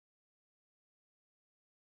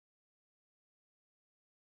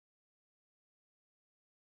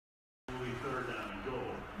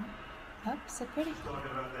Sit pretty.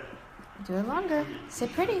 Do it longer.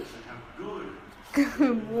 Sit pretty.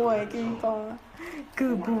 Good boy, Grandpa.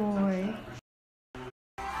 Good boy.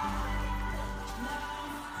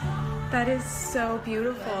 That is so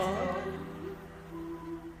beautiful.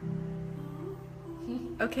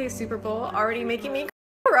 Okay, Super Bowl, already making me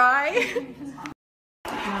cry.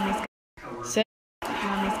 Sit.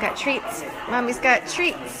 Mommy's got treats. Mommy's got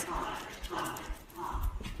treats.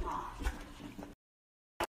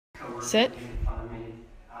 Sit.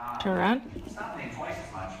 Turn around.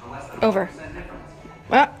 Over.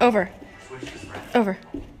 Over. Over.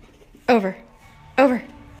 Over. Over.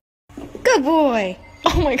 Good boy.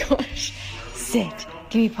 Oh my gosh. Sit.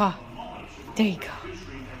 Give me paw. There you go.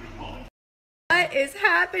 What is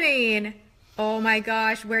happening? Oh my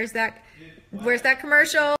gosh. Where's that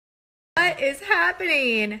commercial? What is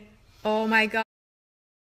happening? Oh my god.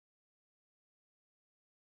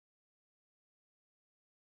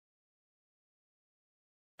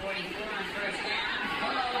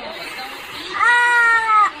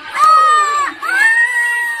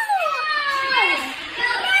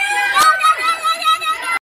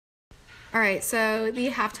 Alright, so the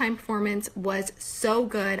halftime performance was so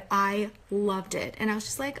good. I loved it. And I was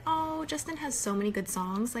just like, oh, Justin has so many good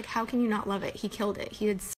songs. Like, how can you not love it? He killed it. He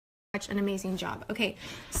did such an amazing job. Okay,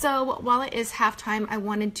 so while it is halftime, I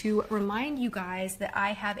wanted to remind you guys that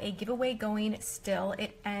I have a giveaway going still.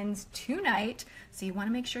 It ends tonight, so you want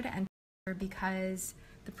to make sure to enter because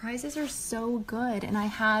the prizes are so good, and I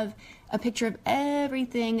have a picture of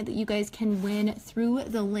everything that you guys can win through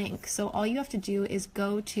the link. So all you have to do is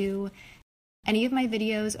go to any of my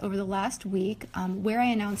videos over the last week. Where I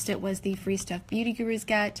announced it was the free stuff beauty gurus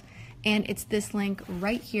get, and it's this link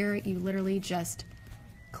right here. You literally just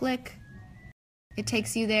click, it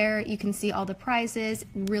takes you there. You can see all the prizes,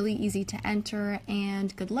 really easy to enter,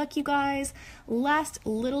 and good luck, you guys. Last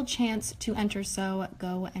little chance to enter, so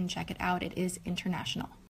go and check it out. It is international.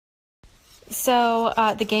 So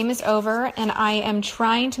the game is over, and I am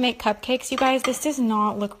trying to make cupcakes. You guys, this does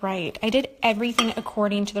not look right. I did everything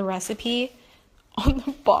according to the recipe on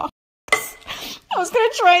the box. I was gonna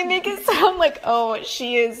try and make it sound like, oh,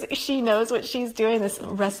 she knows what she's doing, this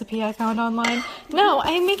recipe I found online. No,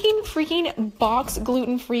 I'm making freaking box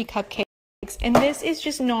gluten-free cupcakes, and this is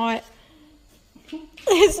just not,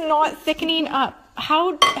 it's not thickening up.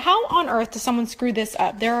 How on earth does someone screw this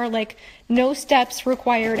up? There are like no steps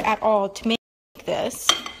required at all to make this,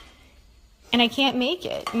 and I can't make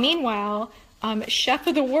it. Meanwhile, Chef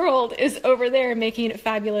of the World is over there making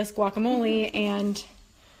fabulous guacamole, and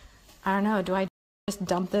I don't know, do I just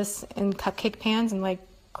dump this in cupcake pans and like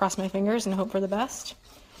cross my fingers and hope for the best?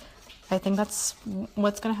 I think that's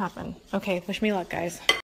what's gonna happen. Okay, wish me luck, guys.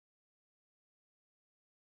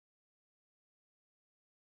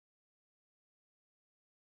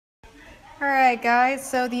 Alright guys,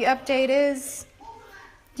 so the update is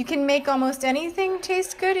you can make almost anything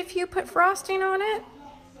taste good if you put frosting on it.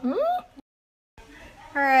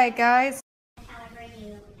 Alright guys.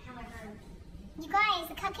 You guys,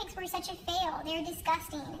 the cupcakes were such a fail. They're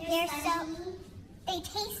disgusting. They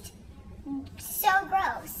taste so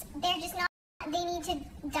gross. They're just not, they need to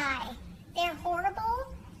die. They're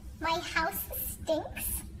horrible. My house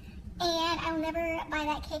stinks. And I'll never buy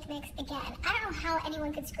that cake mix again. I don't know how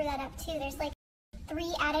anyone could screw that up too. There's like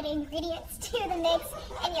 3 added ingredients to the mix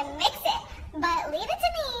and you mix it. But leave it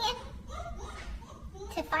to me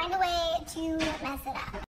to find a way to mess it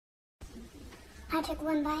up. I took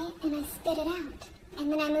one bite and I spit it out.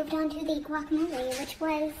 And then I moved on to the guacamole, which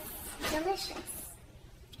was delicious.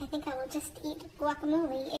 I think I will just eat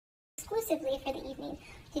guacamole exclusively for the evening.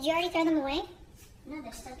 Did you already throw them away? No,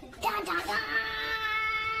 they're stuck in the dun, dun, dun!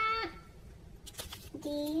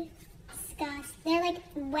 Disgust. They're like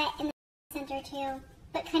wet in the center too,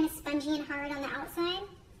 but kind of spongy and hard on the outside.